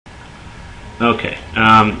Okay,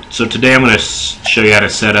 so today I'm going to show you how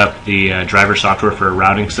to set up the driver software for a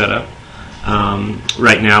routing setup.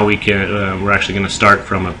 Right now we're actually going to start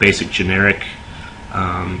from a basic generic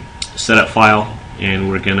setup file, and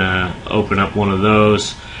we're going to open up one of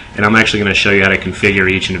those, and I'm actually going to show you how to configure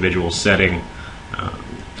each individual setting.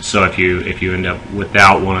 So if you end up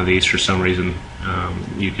without one of these for some reason,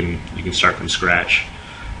 you can start from scratch.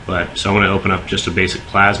 But so I'm going to open up just a basic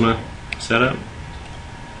plasma setup.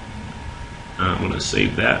 I'm going to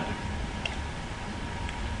save that.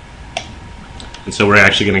 And so we're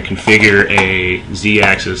actually going to configure a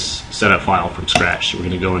Z-axis setup file from scratch. So we're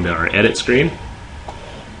going to go into our edit screen.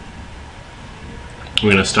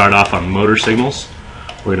 We're going to start off on motor signals.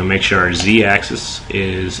 We're going to make sure our Z-axis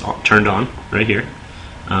is turned on right here.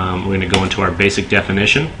 We're going to go into our basic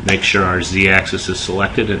definition, make sure our Z-axis is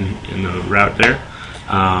selected in the route there.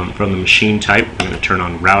 From the machine type, we're going to turn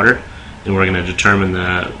on router, and we're going to determine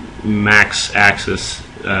the max axis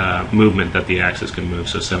movement that the axis can move,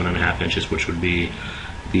 so 7.5 inches, which would be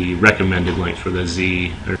the recommended length for the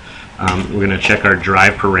Z. We're going to check our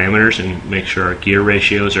drive parameters and make sure our gear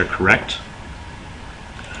ratios are correct.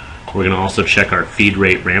 We're going to also check our feed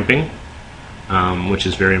rate ramping, which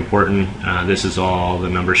is very important. This is all the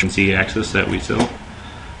numbers from Z-axis that we sell.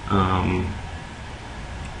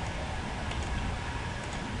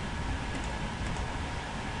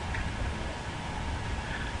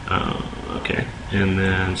 Okay, and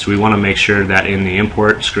then so we want to make sure that in the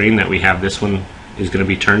import screen that we have this one is going to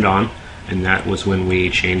be turned on, and that was when we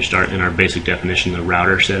changed in our basic definition the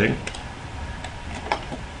router setting.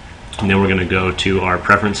 And then we're going to go to our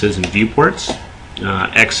preferences and viewports.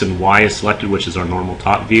 X and Y is selected, which is our normal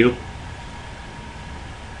top view.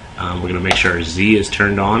 We're going to make sure our Z is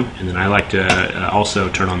turned on, and then I like to also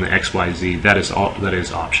turn on the XYZ. That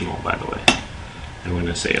is optional, by the way. And we're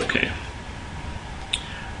going to say OK.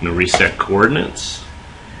 I'm going to reset coordinates,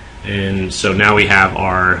 and so now we have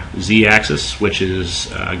our Z-axis, which is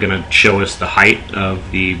going to show us the height of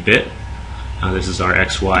the bit. This is our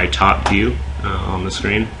XY top view on the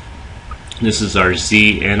screen. This is our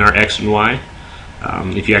Z and our X and Y.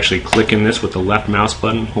 If you actually click in this with the left mouse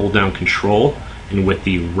button, hold down Control, and with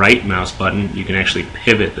the right mouse button you can actually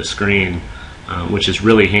pivot the screen, which is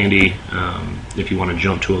really handy if you want to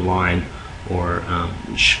jump to a line or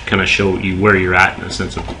kind of show you where you're at in a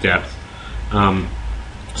sense of depth.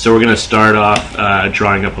 So we're going to start off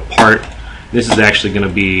drawing up a part. This is actually going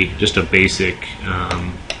to be just a basic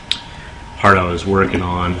part I was working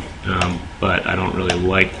on, but I don't really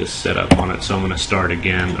like this setup on it, so I'm going to start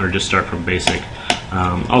again, or just start from basic.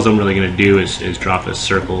 All I'm really going to do is drop a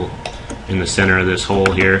circle in the center of this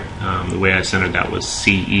hole here. The way I centered that was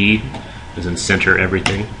CE, as in center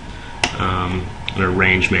everything. I'm going to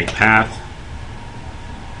arrange make path.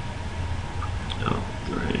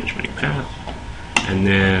 And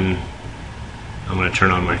then I'm going to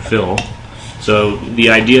turn on my fill. So the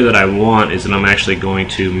idea that I want is that I'm actually going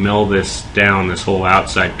to mill this down, this whole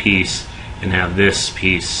outside piece, and have this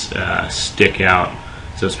piece stick out.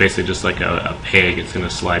 So it's basically just like a peg. It's going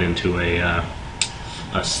to slide into a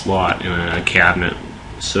slot in a cabinet.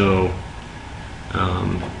 So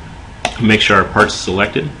make sure our part's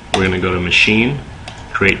selected. We're going to go to Machine,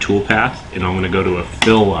 Create Toolpath, and I'm going to go to a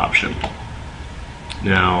Fill option.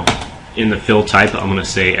 Now, in the fill type, I'm going to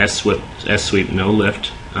say S-sweep no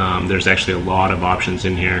lift. There's actually a lot of options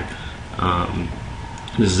in here.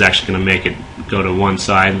 This is actually going to make it go to one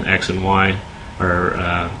side, X and Y, or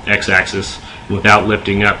X-axis, without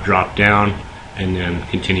lifting up, drop down, and then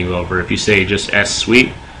continue over. If you say just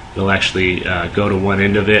S-sweep, it'll actually go to one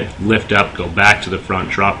end of it, lift up, go back to the front,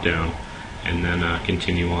 drop down, and then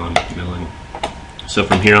continue on milling. So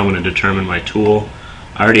from here I'm going to determine my tool.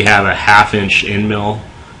 I already have a 1/2 inch end mill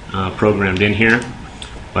programmed in here,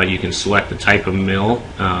 but you can select the type of mill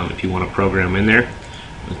if you want to program in there,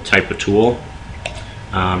 the type of tool,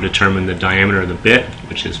 determine the diameter of the bit,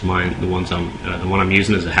 which is mine. The one I'm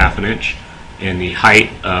using is a 1/2 inch, and the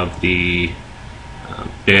height of the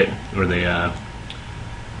bit, or the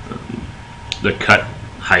cut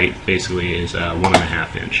height, basically is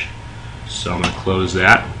 1.5 inch. So I'm going to close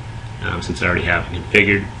that since I already have it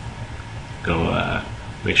configured. Go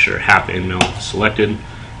make sure 1/2 end mill is selected.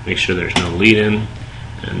 Make sure there's no lead in,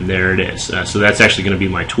 and there it is. So that's actually going to be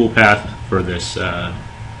my tool path for this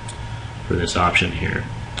option here.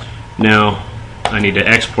 Now I need to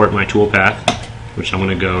export my tool path, which I'm going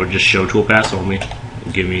to go just show tool paths only.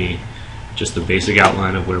 It'll give me just the basic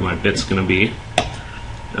outline of where my bit's going to be.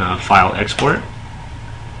 File export.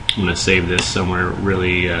 I'm going to save this somewhere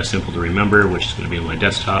really simple to remember, which is going to be on my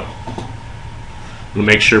desktop. I'm going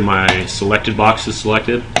to make sure my selected box is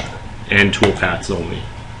selected and tool paths only.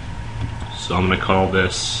 So So I'm going to call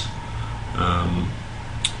this part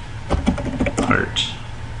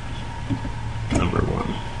number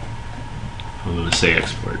 1. I'm going to say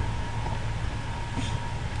export.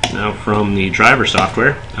 Now from the driver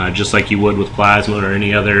software, just like you would with Plasma or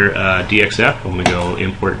any other DXF, I'm going to go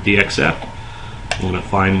import DXF. I'm going to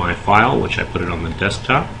find my file, which I put it on the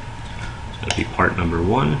desktop. It's going to be part number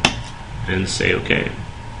 1, and say OK.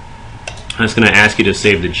 It's going to ask you to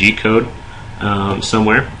save the G code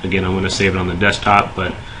somewhere. Again, I'm going to save it on the desktop,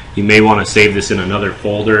 but you may want to save this in another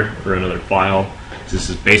folder or another file.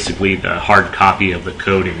 This is basically the hard copy of the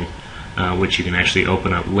coding, which you can actually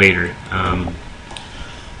open up later.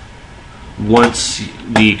 Once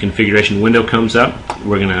the configuration window comes up,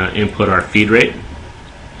 we're going to input our feed rate,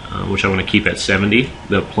 which I'm going to keep at 70.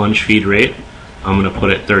 The plunge feed rate, I'm going to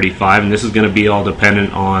put at 35, and this is going to be all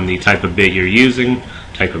dependent on the type of bit you're using,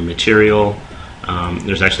 type of material.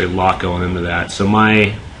 There's actually a lot going into that. So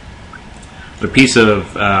the piece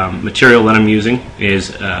of material that I'm using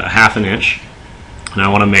is 1/2 inch, and I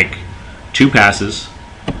want to make 2 passes.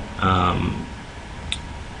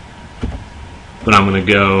 But I'm going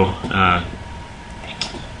to go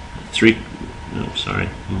 3. No, sorry.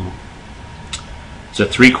 It's a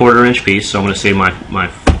 3/4 inch piece, so I'm going to say my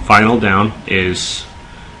final down is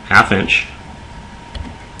 1/2 inch.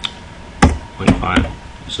 0.5.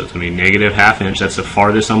 So it's going to be negative 1/2 inch. That's the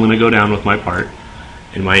farthest I'm going to go down with my part.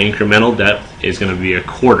 And my incremental depth is going to be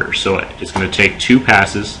 1/4. So it's going to take 2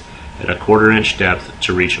 passes at a 1/4 inch depth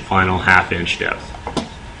to reach a final 1/2 inch depth.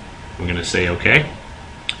 We're going to say OK.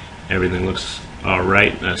 Everything looks all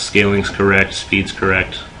right. Scaling's correct, speed's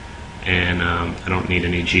correct, and I don't need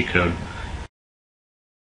any G code.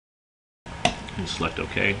 And select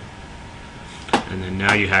OK. And then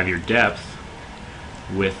now you have your depth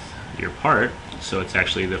with your part. So it's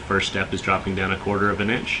actually the first step is dropping down 1/4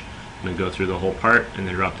 inch. I'm going to go through the whole part and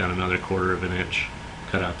then drop down another 1/4 inch,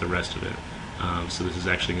 cut out the rest of it. So this is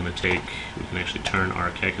actually going to take, we can actually turn our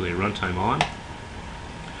calculated runtime on.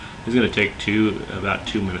 This is going to take about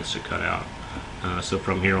 2 minutes to cut out. So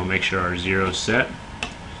from here we'll make sure our 0 is set,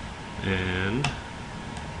 and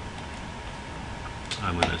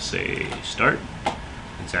I'm going to say start.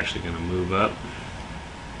 It's actually going to move up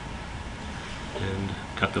and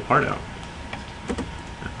cut the part out.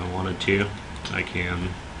 If I wanted to, I can,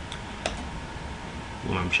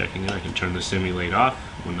 when I'm checking it, I can turn the simulate off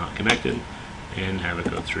when not connected and have it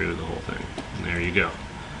go through the whole thing. And there you go.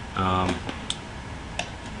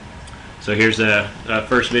 So here's the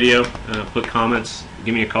first video. Put comments,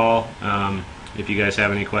 give me a call. If you guys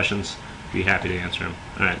have any questions, be happy to answer them.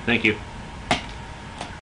 Alright, thank you.